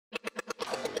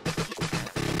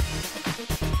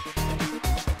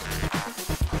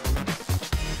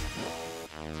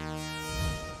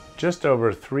Just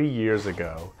over 3 years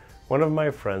ago, one of my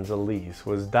friends, Elise,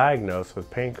 was diagnosed with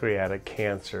pancreatic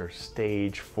cancer,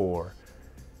 stage 4.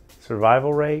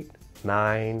 Survival rate,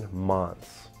 9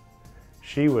 months.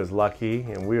 She was lucky,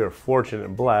 and we were fortunate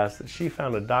and blessed that she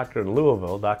found a doctor in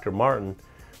Louisville, Dr. Martin,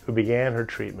 who began her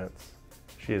treatments.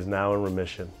 She is now in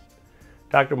remission.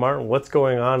 Dr. Martin, what's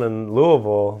going on in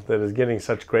Louisville that is getting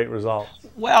such great results?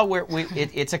 Well,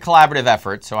 it's a collaborative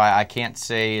effort, so I can't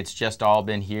say it's just all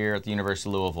been here at the University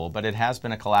of Louisville, but it has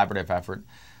been a collaborative effort,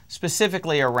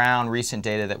 specifically around recent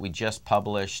data that we just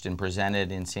published and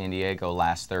presented in San Diego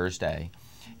last Thursday.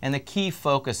 And the key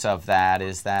focus of that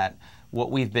is that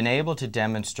what we've been able to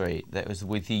demonstrate that was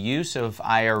with the use of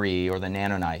IRE, or the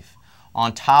nanoknife,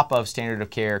 on top of standard of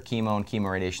care chemo and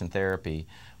chemoradiation therapy,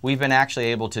 we've been actually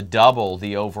able to double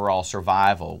the overall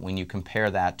survival when you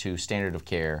compare that to standard of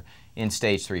care in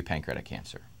stage 3 pancreatic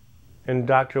cancer. And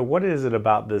doctor, what is it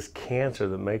about this cancer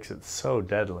that makes it so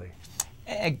deadly?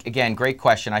 Again, great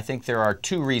question. I think there are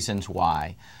two reasons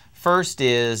why. First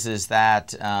is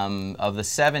that of the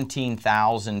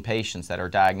 17,000 patients that are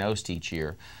diagnosed each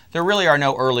year, there really are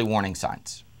no early warning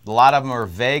signs. A lot of them are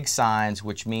vague signs,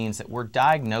 which means that we're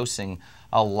diagnosing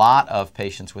a lot of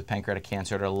patients with pancreatic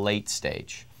cancer at a late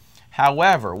stage.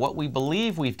 However, what we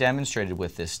believe we've demonstrated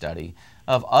with this study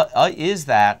is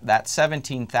that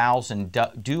 17,000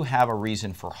 do have a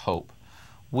reason for hope.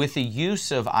 With the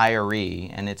use of IRE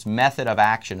and its method of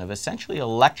action of essentially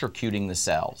electrocuting the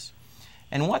cells.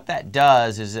 And what that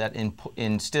does is that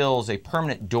instills a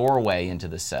permanent doorway into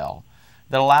the cell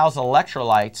that allows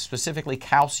electrolytes, specifically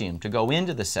calcium, to go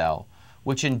into the cell,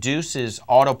 which induces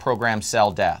auto-programmed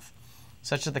cell death,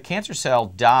 such that the cancer cell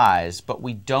dies, but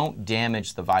we don't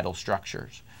damage the vital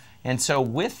structures. And so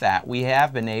with that, we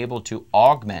have been able to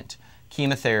augment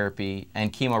chemotherapy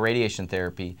and chemoradiation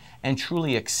therapy and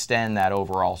truly extend that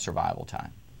overall survival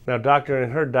time. Now, doctor,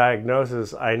 in her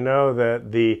diagnosis, I know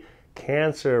that the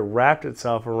cancer wrapped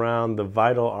itself around the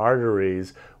vital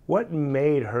arteries. What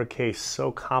made her case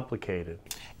so complicated?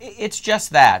 It's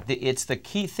just that. It's the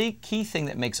key thing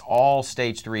that makes all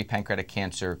stage 3 pancreatic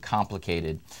cancer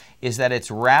complicated is that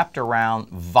it's wrapped around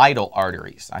vital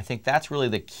arteries. I think that's really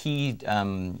the key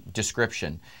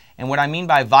description. And what I mean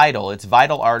by vital, it's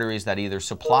vital arteries that either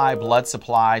supply blood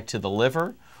supply to the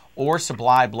liver or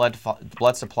supply blood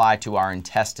supply to our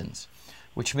intestines,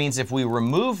 which means if we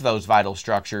remove those vital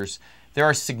structures, there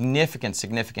are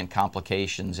significant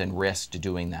complications and risks to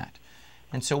doing that.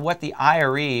 And so what the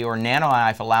IRE, or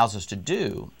nanoknife, allows us to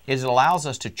do is it allows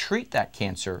us to treat that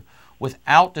cancer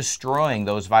without destroying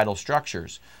those vital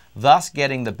structures, thus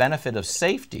getting the benefit of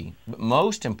safety, but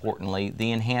most importantly,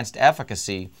 the enhanced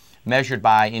efficacy measured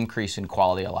by increase in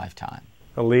quality of life time.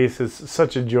 Elise, it's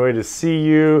such a joy to see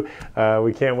you.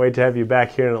 We can't wait to have you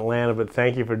back here in Atlanta, but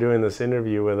thank you for doing this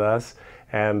interview with us.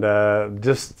 And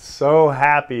just so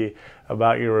happy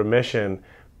about your remission.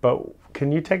 But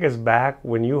can you take us back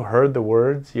when you heard the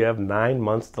words, you have 9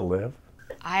 months to live?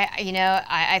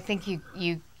 I think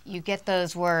you get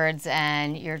those words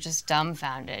and you're just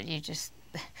dumbfounded. You just,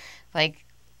 like,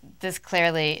 this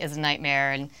clearly is a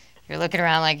nightmare, and you're looking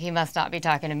around like, he must not be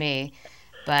talking to me.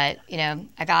 But,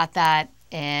 I got that,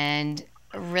 and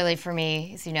really for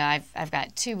me, I've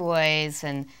got 2 boys,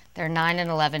 and they're 9 and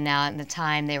 11 now. At the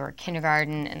time, they were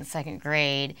kindergarten and 2nd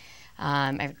grade.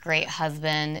 I have a great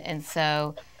husband, and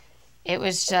so it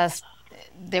was just,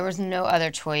 there was no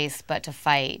other choice but to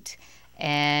fight.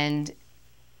 And,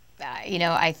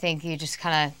 I think you just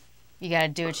you got to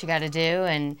do what you got to do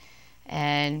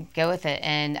and go with it.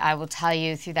 And I will tell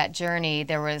you, through that journey,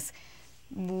 there was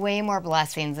way more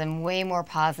blessings and way more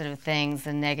positive things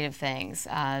than negative things.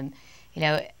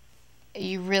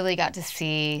 You really got to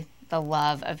see the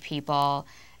love of people,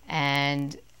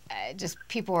 and just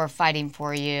people were fighting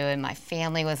for you, and my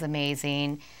family was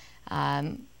amazing.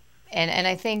 And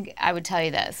I think I would tell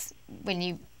you this,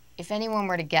 if anyone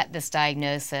were to get this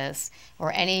diagnosis,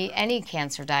 or any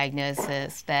cancer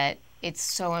diagnosis, that it's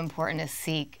so important to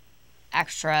seek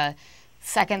extra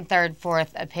 2nd, 3rd, 4th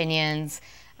opinions.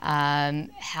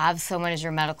 Have someone as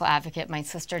your medical advocate. My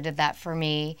sister did that for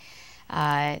me.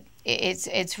 It's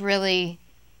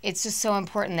just so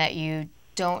important that you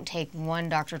don't take one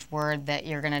doctor's word that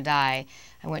you're going to die.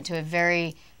 I went to a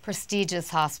very prestigious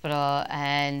hospital,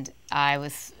 and I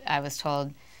was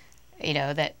told,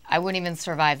 that I wouldn't even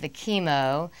survive the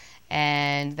chemo,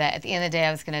 and that at the end of the day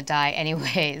I was going to die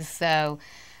anyways. So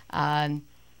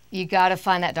you got to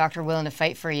find that doctor willing to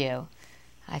fight for you.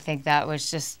 I think that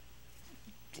was just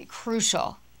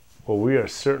crucial. Well, we are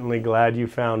certainly glad you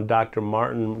found Dr.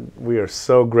 Martin. We are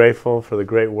so grateful for the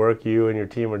great work you and your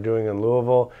team are doing in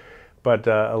Louisville. But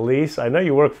Elise, I know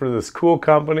you work for this cool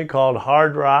company called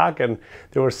Hard Rock, and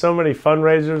there were so many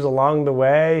fundraisers along the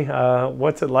way.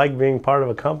 What's it like being part of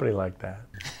a company like that?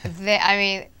 I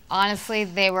mean, honestly,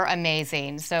 they were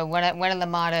amazing. So one of the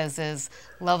mottos is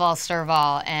love all, serve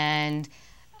all, and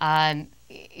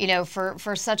you know,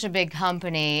 for such a big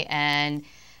company and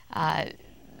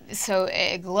so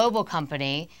a global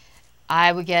company,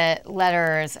 I would get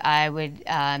letters. I would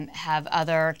have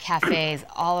other cafes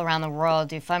all around the world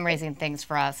do fundraising things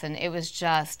for us, and it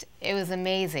was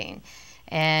amazing.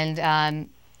 And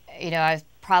you know, I was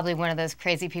probably one of those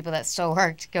crazy people that still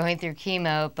worked going through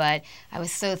chemo, but I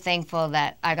was so thankful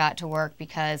that I got to work,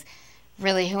 because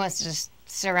really, who wants to just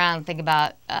sit around and think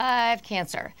about, I have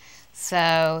cancer?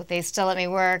 So they still let me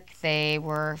work. They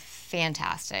were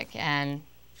fantastic, and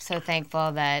so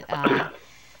thankful that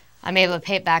I'm able to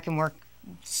pay it back and work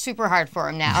super hard for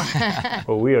them now.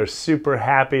 Well, we are super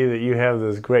happy that you have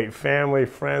this great family,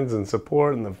 friends, and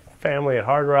support, and the family at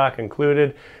Hard Rock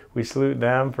included. We salute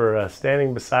them for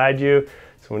standing beside you.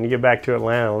 So when you get back to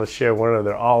Atlanta, let's share one of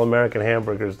their all-American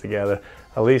hamburgers together.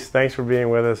 Elise, thanks for being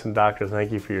with us, and doctor,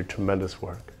 thank you for your tremendous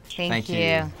work. Thank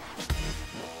you.